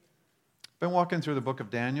Been walking through the book of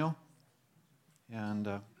Daniel, and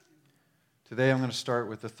today I'm going to start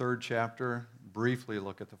with the third chapter, briefly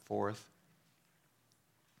look at the fourth.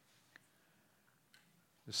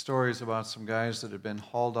 The story is about some guys that had been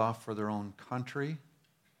hauled off for their own country.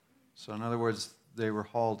 So in other words, they were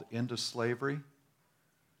hauled into slavery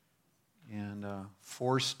and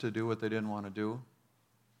forced to do what they didn't want to do.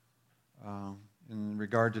 In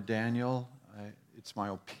regard to Daniel, it's my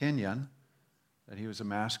opinion that he was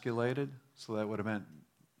emasculated, so that would have meant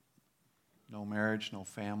no marriage, no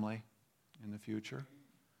family in the future.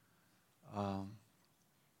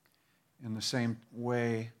 In the same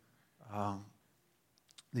way,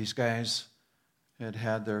 these guys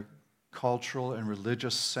had their cultural and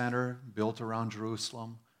religious center built around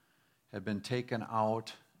Jerusalem, had been taken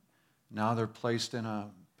out. Now they're placed in a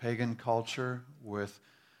pagan culture with,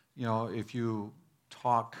 if you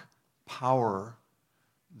talk power,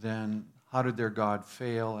 then how did their God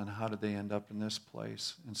fail, and how did they end up in this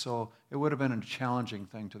place? And so it would have been a challenging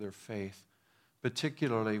thing to their faith,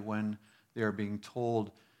 particularly when they are being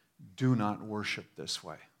told, do not worship this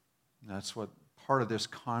way. And that's what part of this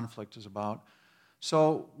conflict is about.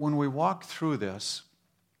 So when we walk through this,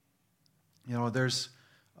 there's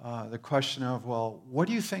the question of, well, what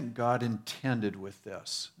do you think God intended with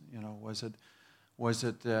this? Was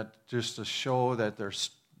it that just to show that their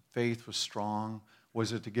faith was strong?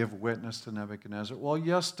 Was it to give witness to Nebuchadnezzar? Well,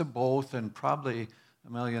 yes to both, and probably a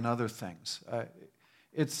million other things.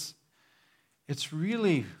 It's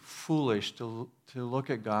really foolish to look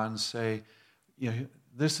at God and say,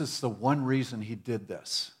 this is the one reason he did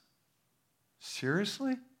this.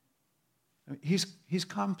 Seriously? He's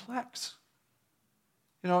complex.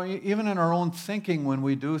 Even in our own thinking when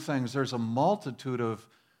we do things, there's a multitude of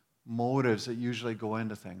motives that usually go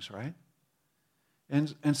into things, right?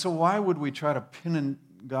 And so why would we try to pin in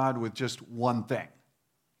God with just one thing?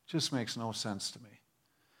 It just makes no sense to me.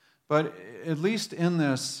 But at least in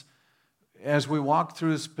this, as we walk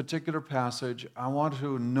through this particular passage, I want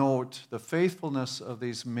to note the faithfulness of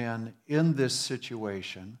these men in this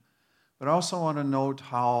situation, but I also want to note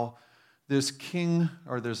how this king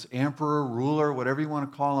or this emperor, ruler, whatever you want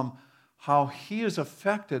to call him, how he is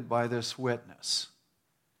affected by this witness.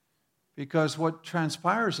 Because what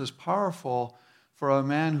transpires is powerful for a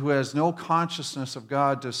man who has no consciousness of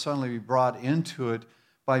God to suddenly be brought into it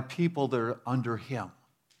by people that are under him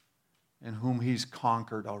and whom he's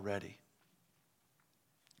conquered already.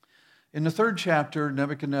 In the third chapter,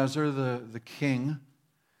 Nebuchadnezzar, the king,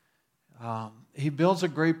 he builds a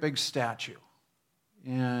great big statue.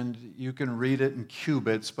 And you can read it in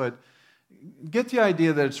cubits, but get the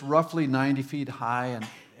idea that it's roughly 90 feet high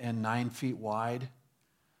and 9 feet wide.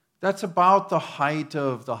 That's about the height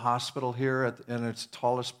of the hospital here at its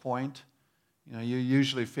tallest point. You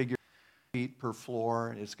usually figure feet per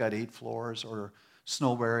floor. It's got 8 floors, or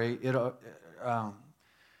Snowberry.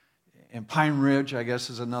 And Pine Ridge, I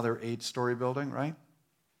guess, is another 8-story building, right?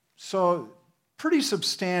 So, pretty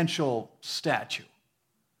substantial statue.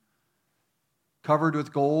 Covered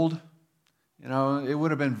with gold. It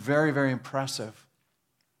would have been very, very impressive.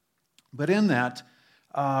 But in that,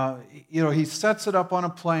 he sets it up on a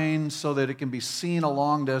plane so that it can be seen a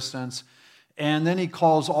long distance. And then he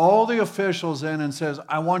calls all the officials in and says,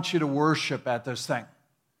 I want you to worship at this thing.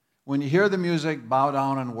 When you hear the music, bow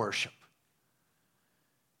down and worship.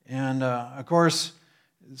 And, of course,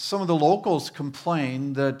 some of the locals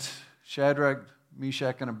complain that Shadrach,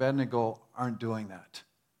 Meshach, and Abednego aren't doing that.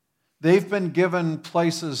 They've been given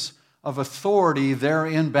places of authority there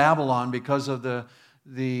in Babylon because of the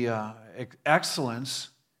excellence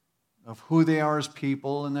of who they are as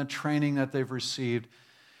people and the training that they've received.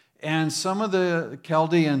 And some of the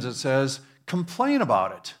Chaldeans, it says, complain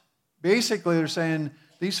about it. Basically, they're saying,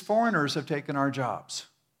 these foreigners have taken our jobs.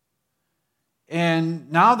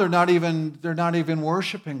 And now they're not even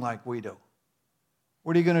worshiping like we do.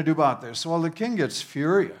 What are you going to do about this? Well, the king gets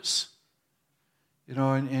furious.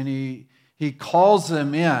 And he calls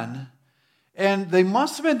them in. And they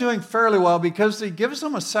must have been doing fairly well because he gives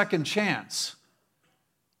them a second chance.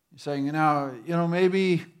 He's saying,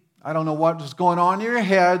 maybe, I don't know what was going on in your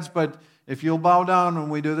heads, but if you'll bow down when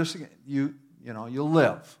we do this again, you'll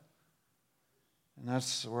live. And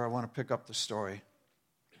that's where I want to pick up the story.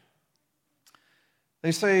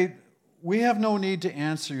 They say, we have no need to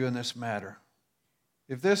answer you in this matter.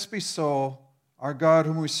 If this be so, our God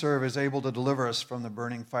whom we serve is able to deliver us from the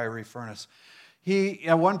burning fiery furnace. He,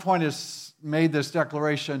 at one point, has made this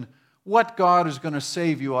declaration, what God is going to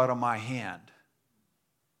save you out of my hand?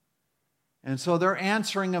 And so they're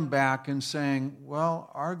answering him back and saying, well,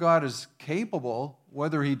 our God is capable,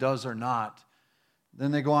 whether he does or not,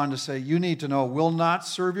 Then they go on to say, you need to know, will not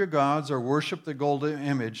serve your gods or worship the golden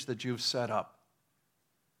image that you've set up.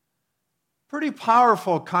 Pretty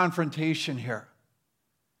powerful confrontation here.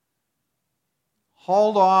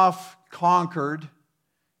 Hauled off, conquered,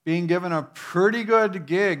 being given a pretty good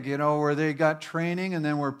gig, where they got training and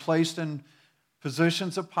then were placed in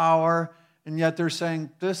positions of power, and yet they're saying,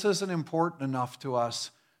 this isn't important enough to us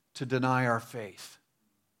to deny our faith.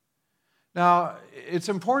 Now, it's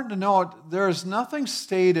important to note, there is nothing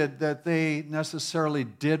stated that they necessarily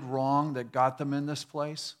did wrong that got them in this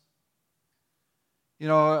place.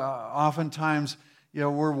 Oftentimes,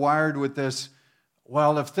 we're wired with this,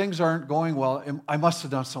 well, if things aren't going well, I must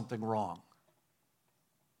have done something wrong.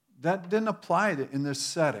 That didn't apply in this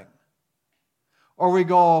setting. Or we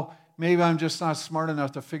go, maybe I'm just not smart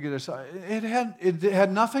enough to figure this out. It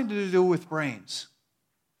had nothing to do with brains.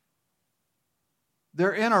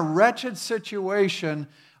 They're in a wretched situation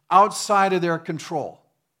outside of their control.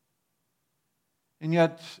 And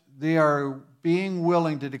yet they are being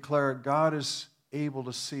willing to declare God is able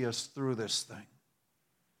to see us through this thing.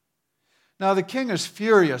 Now the king is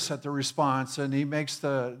furious at the response, and he makes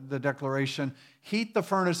the declaration, heat the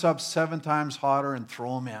furnace up 7 times hotter and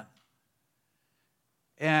throw them in.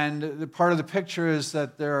 And the part of the picture is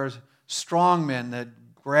that there are strong men that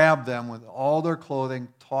grab them with all their clothing,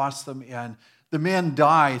 toss them in. The men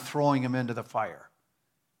die throwing them into the fire.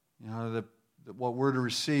 What we're to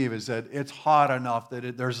receive is that it's hot enough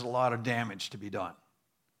that there's a lot of damage to be done.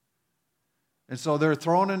 And so they're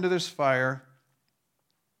thrown into this fire,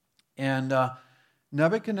 and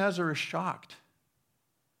Nebuchadnezzar is shocked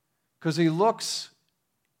because he looks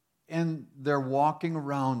and they're walking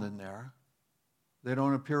around in there. They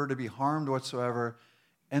don't appear to be harmed whatsoever.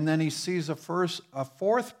 And then he sees a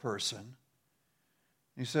fourth person.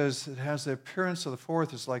 He says it has the appearance of the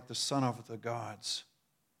fourth is like the son of the gods.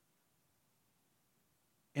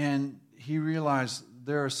 And he realized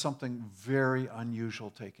there is something very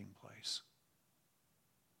unusual taking place.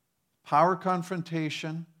 Power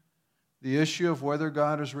confrontation, the issue of whether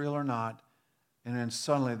God is real or not, and then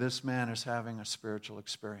suddenly this man is having a spiritual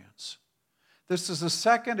experience. This is the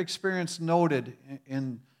second experience noted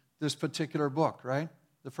in this particular book, right?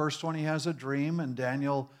 The first one, he has a dream, and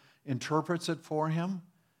Daniel interprets it for him.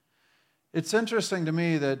 It's interesting to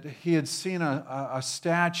me that he had seen a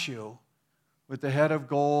statue with the head of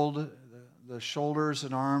gold, the shoulders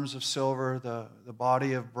and arms of silver, the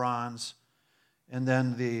body of bronze, and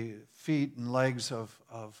then the feet and legs of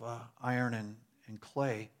iron and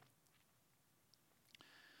clay.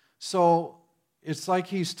 So it's like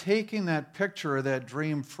he's taking that picture of that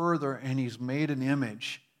dream further, and he's made an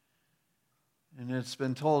image. And it's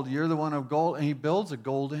been told, you're the one of gold, and he builds a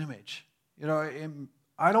gold image.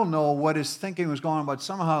 I don't know what his thinking was going on, but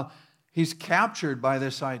somehow he's captured by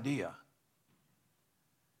this idea.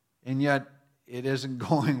 And yet it isn't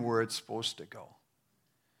going where it's supposed to go.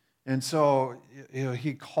 And so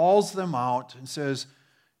he calls them out and says,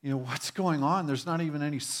 what's going on? There's not even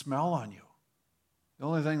any smell on you. The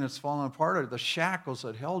only thing that's fallen apart are the shackles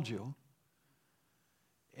that held you.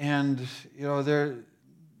 And,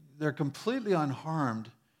 they're completely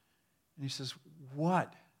unharmed. And he says,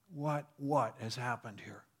 what has happened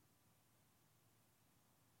here?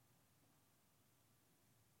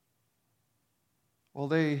 Well,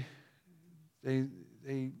 they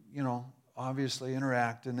obviously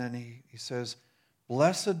interact, and then he says,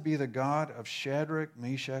 blessed be the God of Shadrach,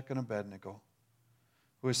 Meshach, and Abednego,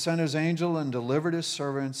 who has sent his angel and delivered his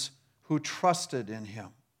servants who trusted in him,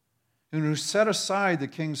 and who set aside the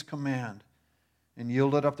king's command and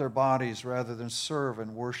yielded up their bodies rather than serve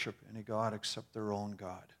and worship any god except their own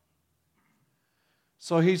God.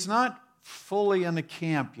 So he's not fully in the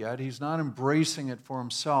camp yet. He's not embracing it for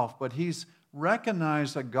himself, but he's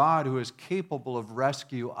recognized a God who is capable of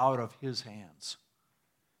rescue out of his hands.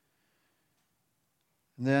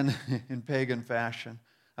 And then, in pagan fashion,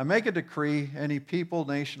 I make a decree, any people,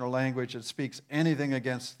 nation, or language that speaks anything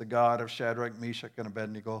against the God of Shadrach, Meshach, and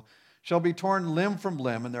Abednego shall be torn limb from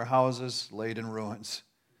limb and their houses laid in ruins.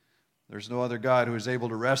 There's no other God who is able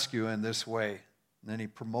to rescue in this way. And then he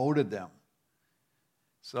promoted them.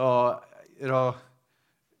 So,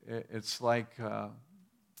 it's like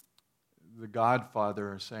the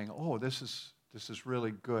Godfather saying, oh, this is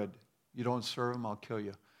really good. You don't serve him, I'll kill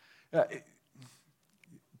you.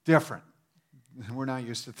 Different. We're not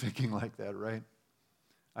used to thinking like that, right?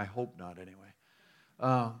 I hope not,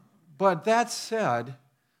 anyway. But that said,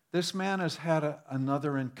 this man has had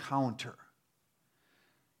another encounter.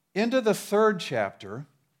 Into the third chapter,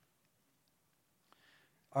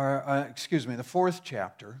 the fourth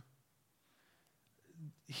chapter,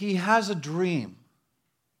 he has a dream.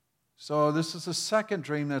 So this is the second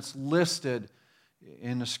dream that's listed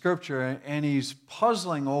in the scripture, and he's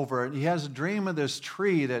puzzling over it. He has a dream of this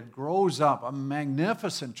tree that grows up, a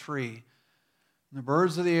magnificent tree. And the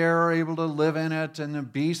birds of the air are able to live in it, and the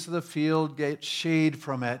beasts of the field get shade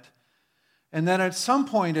from it. And then at some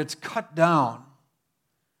point it's cut down,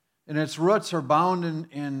 and its roots are bound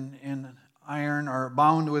in iron, or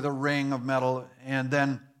bound with a ring of metal. And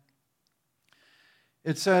then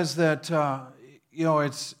it says that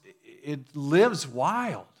it lives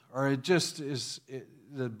wild, or it just is.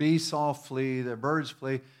 The beasts all flee, the birds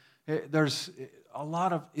flee. There's a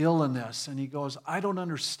lot of illness, and he goes, I don't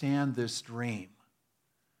understand this dream.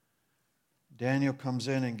 Daniel comes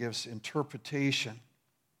in and gives interpretation.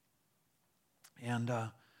 And,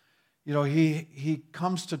 he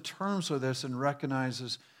comes to terms with this and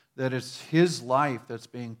recognizes that it's his life that's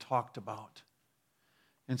being talked about.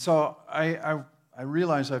 And so I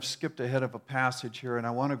realize I've skipped ahead of a passage here, and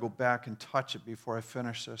I want to go back and touch it before I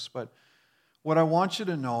finish this. But what I want you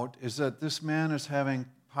to note is that this man is having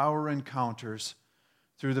power encounters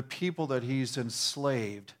through the people that he's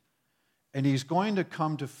enslaved, and he's going to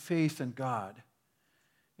come to faith in God.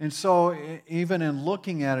 And so even in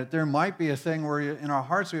looking at it, there might be a thing where in our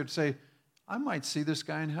hearts we would say, I might see this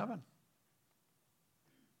guy in heaven.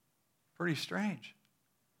 Pretty strange.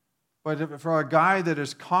 But for a guy that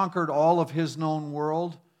has conquered all of his known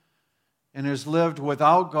world and has lived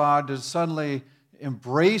without God to suddenly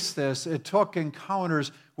embrace this, it took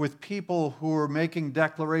encounters with people who were making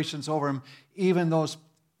declarations over him, even though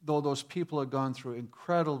those people had gone through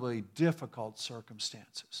incredibly difficult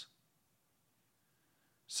circumstances.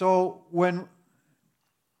 So when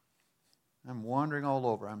I'm wandering all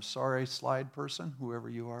over, I'm sorry, slide person, whoever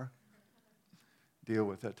you are, deal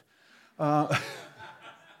with it.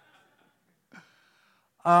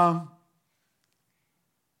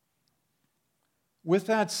 With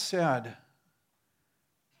that said,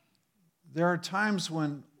 there are times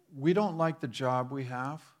when we don't like the job we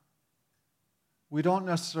have. We don't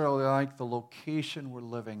necessarily like the location we're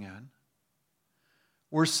living in.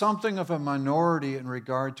 We're something of a minority in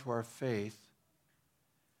regard to our faith.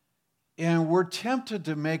 And we're tempted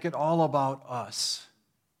to make it all about us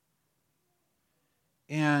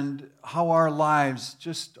and how our lives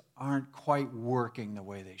just aren't quite working the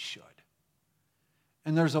way they should.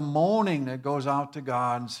 And there's a moaning that goes out to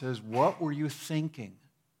God and says, what were you thinking?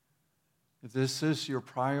 If this is your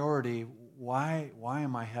priority, why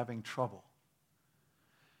am I having trouble?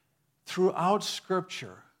 Throughout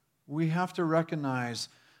Scripture, we have to recognize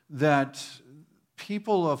that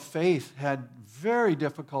people of faith had very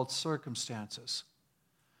difficult circumstances.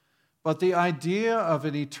 But the idea of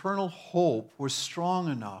an eternal hope was strong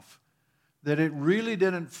enough that it really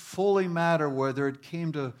didn't fully matter whether it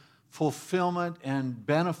came to fulfillment and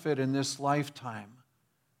benefit in this lifetime.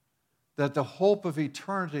 That the hope of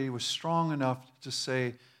eternity was strong enough to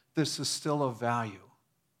say, this is still of value.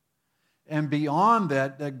 And beyond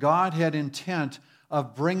that, that God had intent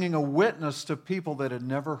of bringing a witness to people that had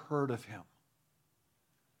never heard of him.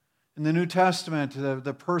 In the New Testament,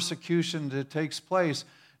 the persecution that takes place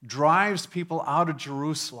drives people out of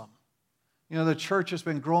Jerusalem. You know, the church has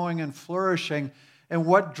been growing and flourishing, and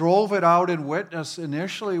what drove it out in witness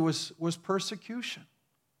initially was persecution.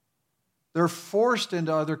 They're forced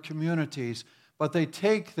into other communities, but they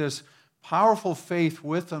take this powerful faith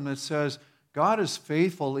with them that says, God is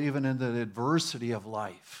faithful even in the adversity of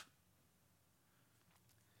life.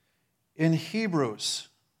 In Hebrews,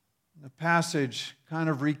 the passage kind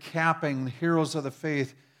of recapping the heroes of the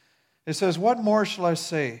faith, it says, what more shall I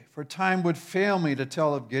say? For time would fail me to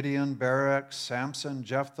tell of Gideon, Barak, Samson,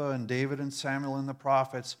 Jephthah, and David and Samuel and the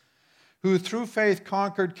prophets, who through faith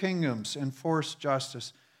conquered kingdoms, enforced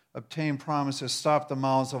justice, obtained promises, stopped the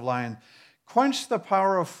mouths of lions, quenched the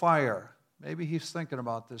power of fire. Maybe he's thinking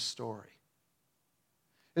about this story.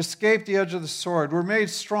 Escaped the edge of the sword, were made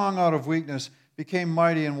strong out of weakness, became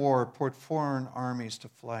mighty in war, put foreign armies to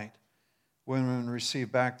flight. Women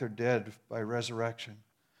received back their dead by resurrection.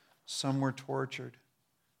 Some were tortured,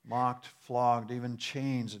 mocked, flogged, even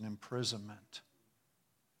chains and imprisonment.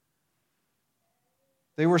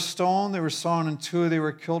 They were stoned, they were sawn in two, they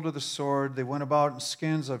were killed with the sword. They went about in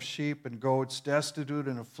skins of sheep and goats, destitute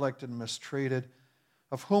and afflicted and mistreated,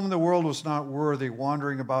 of whom the world was not worthy,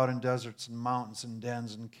 wandering about in deserts and mountains and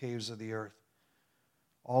dens and caves of the earth.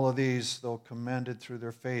 All of these, though commended through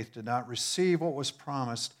their faith, did not receive what was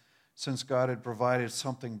promised, since God had provided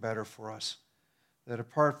something better for us, that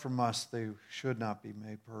apart from us they should not be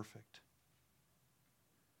made perfect.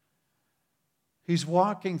 He's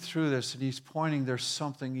walking through this and he's pointing there's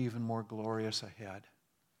something even more glorious ahead.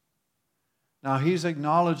 Now he's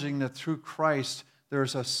acknowledging that through Christ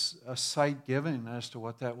there's a sight given as to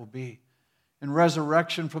what that will be. In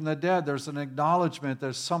resurrection from the dead, there's an acknowledgement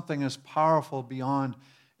that something is powerful beyond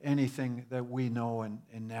anything that we know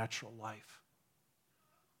in natural life.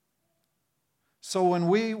 So when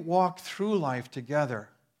we walk through life together,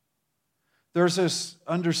 there's this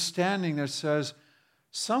understanding that says,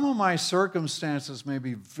 some of my circumstances may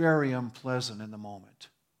be very unpleasant in the moment.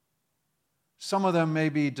 Some of them may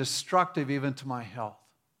be destructive even to my health.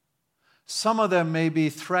 Some of them may be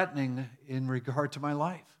threatening in regard to my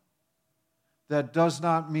life. That does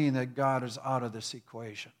not mean that God is out of this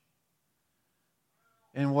equation.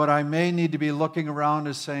 And what I may need to be looking around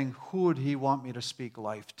is saying, who would He want me to speak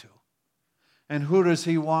life to? And who does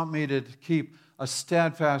He want me to keep a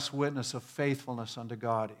steadfast witness of faithfulness unto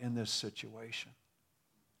God in this situation?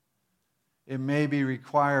 It maybe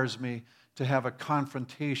requires me to have a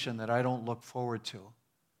confrontation that I don't look forward to,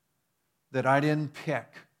 that I didn't pick,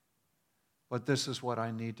 but this is what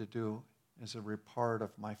I need to do as a part of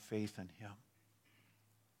my faith in Him.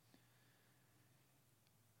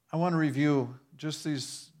 I want to review just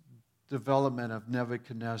this development of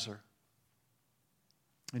Nebuchadnezzar.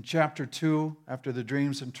 In chapter 2, after the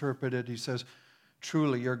dream's interpreted, he says,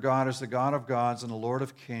 truly, your God is the God of gods and the Lord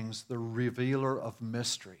of kings, the revealer of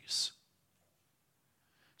mysteries.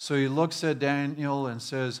 So he looks at Daniel and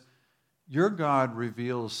says, your God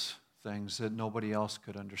reveals things that nobody else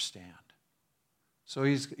could understand. So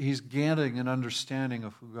he's gaining an understanding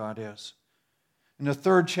of who God is. In the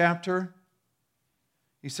 3rd chapter,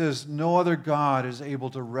 he says, no other God is able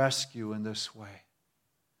to rescue in this way.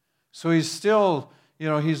 So he's still,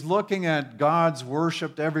 he's looking at gods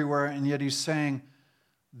worshipped everywhere, and yet he's saying,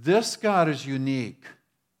 this God is unique.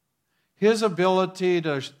 His ability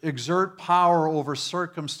to exert power over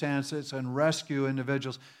circumstances and rescue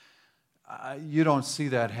individuals, you don't see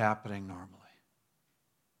that happening normally.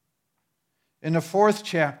 In the 4th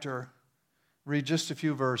chapter, read just a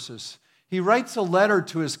few verses. He writes a letter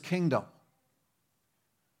to his kingdom.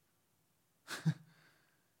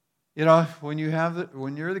 When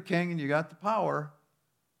you're the king and you got the power,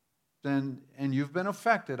 and you've been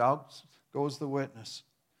affected, out goes the witness.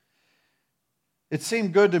 It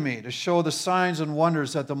seemed good to me to show the signs and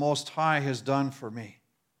wonders that the Most High has done for me.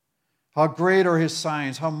 How great are His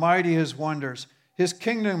signs, how mighty His wonders. His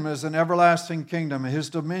kingdom is an everlasting kingdom, and His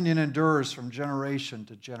dominion endures from generation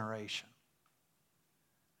to generation.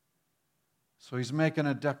 So he's making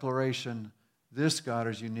a declaration, this God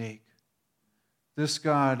is unique. This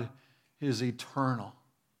God is eternal.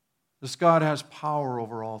 This God has power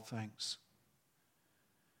over all things.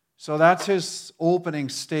 So that's his opening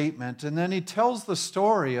statement. And then he tells the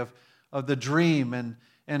story of the dream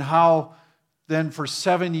and how then for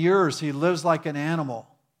 7 years he lives like an animal.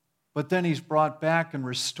 But then he's brought back and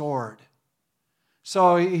restored.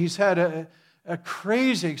 So he's had a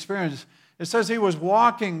crazy experience. It says he was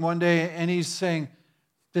walking one day and he's saying,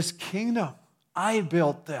 this kingdom, I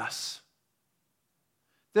built this.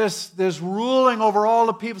 This ruling over all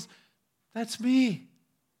the peoples, that's me.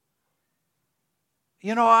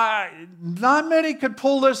 Not many could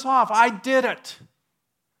pull this off. I did it.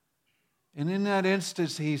 And in that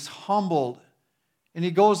instance, he's humbled. And he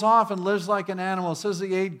goes off and lives like an animal. It says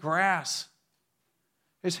he ate grass.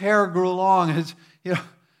 His hair grew long. His,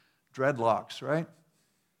 dreadlocks, right?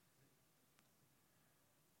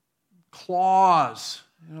 Claws,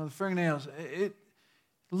 the fingernails. It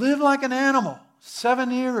lived like an animal, 7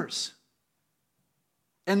 years.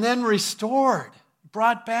 And then restored,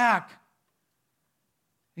 brought back.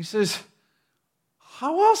 He says,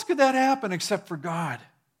 how else could that happen except for God?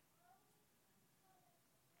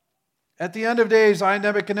 At the end of days, I,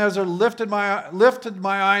 Nebuchadnezzar, lifted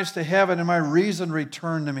my eyes to heaven, and my reason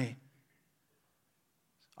returned to me.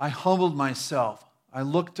 I humbled myself. I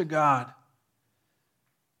looked to God.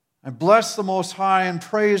 I blessed the Most High and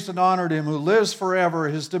praised and honored Him who lives forever.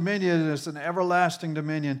 His dominion is an everlasting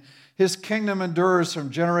dominion. His kingdom endures from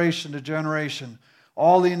generation to generation.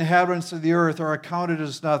 All the inhabitants of the earth are accounted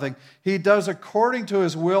as nothing. He does according to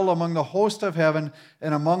His will among the host of heaven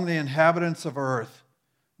and among the inhabitants of earth.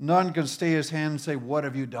 None can stay His hand and say, what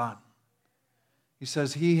have you done? He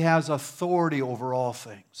says He has authority over all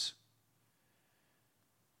things.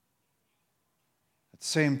 At the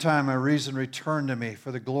same time, my reason returned to me,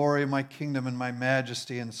 for the glory of my kingdom and my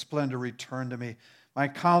majesty and splendor returned to me. My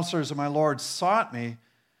counselors and my Lord sought me,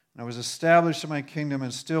 and I was established in my kingdom,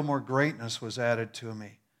 and still more greatness was added to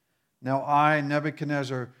me. Now I,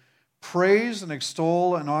 Nebuchadnezzar, praise and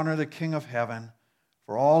extol and honor the King of heaven,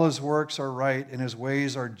 for all His works are right and His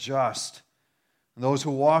ways are just. And those who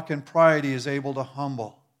walk in pride He is able to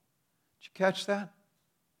humble. Did you catch that?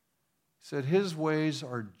 He said His ways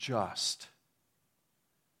are just.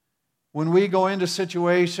 When we go into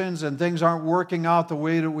situations and things aren't working out the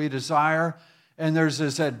way that we desire, and there's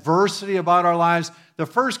this adversity about our lives, the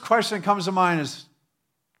first question that comes to mind is,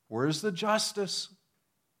 where's the justice?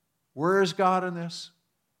 Where is God in this?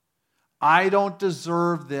 I don't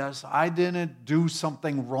deserve this. I didn't do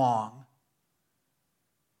something wrong.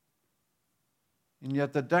 And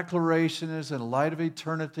yet the declaration is, in light of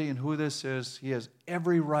eternity and who this is, he has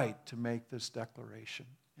every right to make this declaration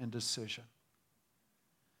and decision.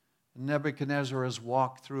 Nebuchadnezzar has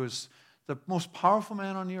walked through as the most powerful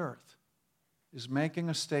man on the earth, is making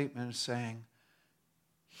a statement and saying,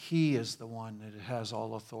 he is the one that has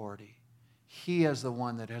all authority. He is the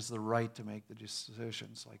one that has the right to make the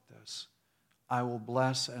decisions like this. I will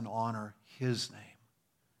bless and honor his name.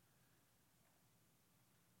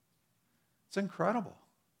 It's incredible.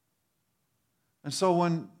 And so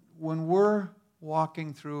when we're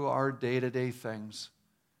walking through our day-to-day things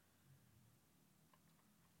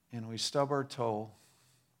and we stub our toe,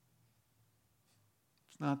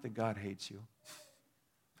 it's not that God hates you.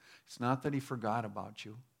 It's not that he forgot about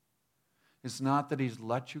you. It's not that he's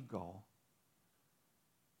let you go.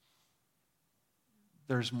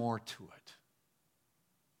 There's more to it.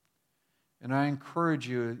 And I encourage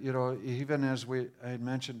you, even as I had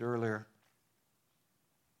mentioned earlier,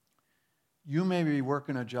 you may be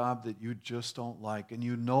working a job that you just don't like, and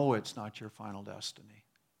you know it's not your final destiny.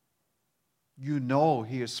 You know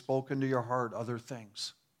he has spoken to your heart other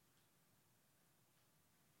things.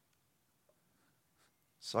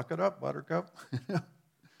 Suck it up, Buttercup.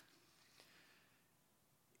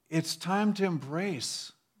 It's time to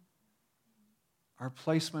embrace our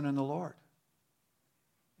placement in the Lord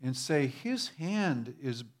and say, his hand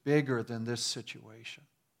is bigger than this situation.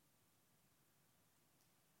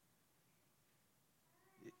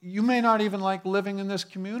 You may not even like living in this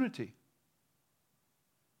community,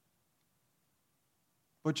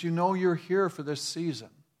 but you know you're here for this season.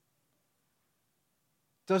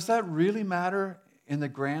 Does that really matter in the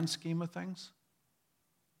grand scheme of things?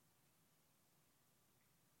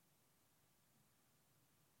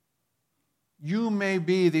 You may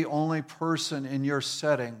be the only person in your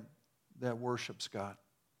setting that worships God.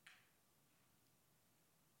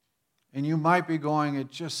 And you might be going,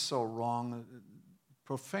 it's just so wrong.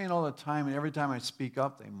 Profane all the time, and every time I speak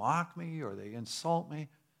up, they mock me or they insult me.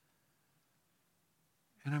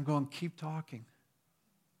 And I'm going, keep talking.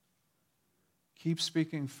 Keep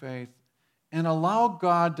speaking faith. And allow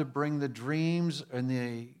God to bring the dreams and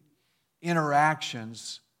the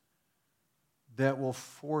interactions that will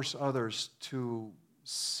force others to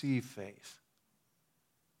see faith.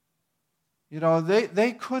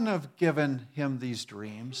 They couldn't have given him these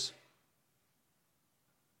dreams.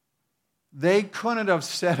 They couldn't have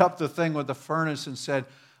set up the thing with the furnace and said,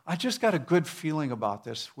 I just got a good feeling about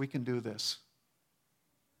this. We can do this.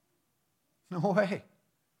 No way.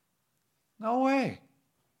 No way.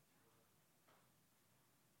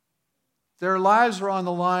 Their lives were on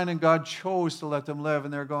the line and God chose to let them live,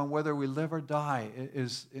 and they're going, whether we live or die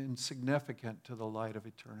is insignificant to the light of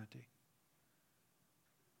eternity.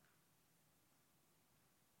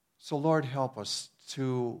 So Lord, help us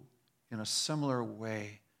to, in a similar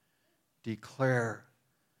way, declare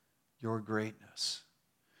your greatness.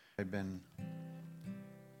 I've been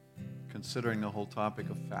considering the whole topic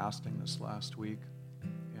of fasting this last week,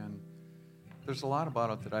 and there's a lot about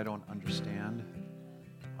it that I don't understand.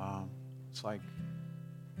 It's like,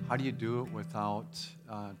 how do you do it without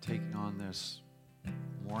taking on this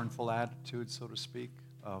mournful attitude, so to speak,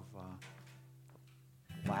 of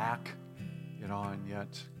lack, and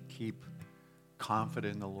yet keep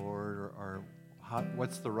confident in the Lord, or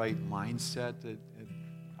what's the right mindset?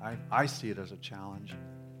 I see it as a challenge.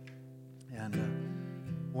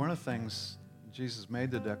 And one of the things, Jesus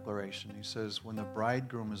made the declaration. He says, when the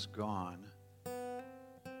bridegroom is gone,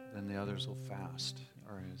 then the others will fast,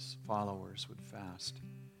 or his followers would fast.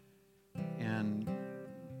 And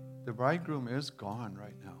the bridegroom is gone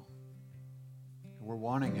right now. We're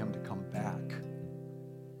wanting him to come back.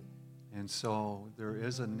 And so there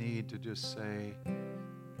is a need to just say,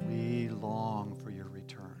 we long for your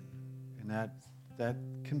return. And that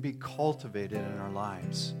can be cultivated in our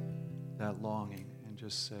lives, that longing, and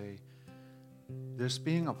just say, this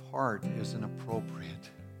being apart isn't appropriate.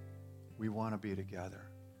 We want to be together.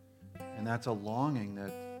 And that's a longing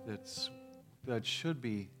that should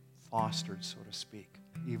be fostered, so to speak,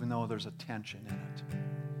 even though there's a tension in it.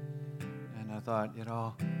 And I thought,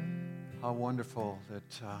 how wonderful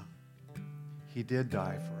that he did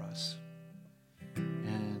die for us.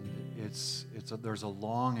 And there's a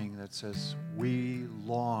longing that says we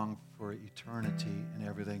long for eternity and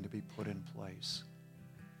everything to be put in place.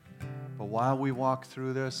 But while we walk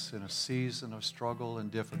through this in a season of struggle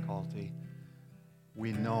and difficulty,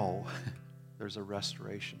 we know there's a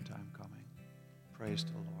restoration time coming. Praise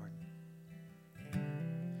to the Lord.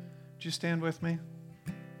 Would you stand with me?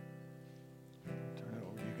 Turn it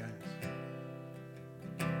over to you guys.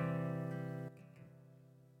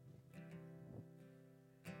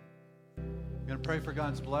 I'm going to pray for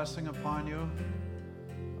God's blessing upon you.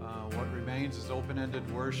 What remains is open-ended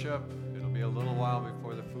worship. It'll be a little while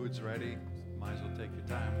before the food's ready. Might as well take your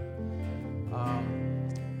time.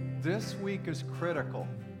 This week is critical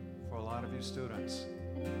for a lot of you students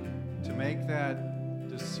to make that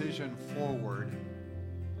decision forward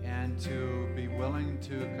and to be willing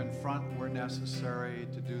to confront where necessary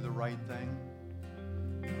to do the right thing.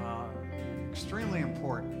 Extremely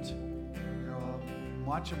important.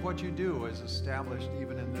 Much of what you do is established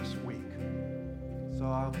even in this week. So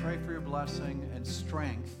I'll pray for your blessing and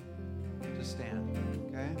strength to stand,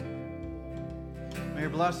 okay? May your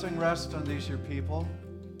blessing rest on these your people.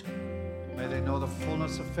 May they know the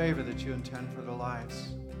fullness of favor that you intend for their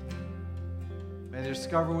lives. May they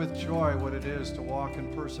discover with joy what it is to walk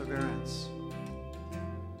in perseverance,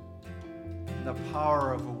 and the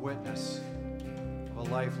power of a witness of a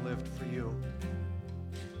life lived for you.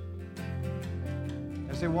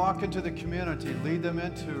 As they walk into the community, lead them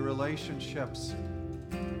into relationships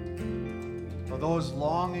of those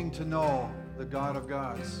longing to know the God of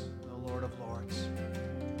gods, the Lord of lords.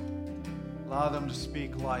 Allow them to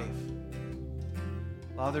speak life.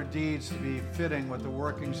 Allow their deeds to be fitting with the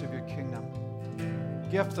workings of your kingdom.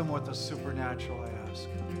 Gift them with the supernatural, I ask.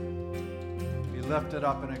 Be lifted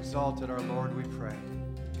up and exalted, our Lord, we pray.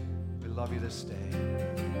 We love you this day.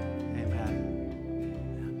 Amen.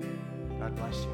 God bless you.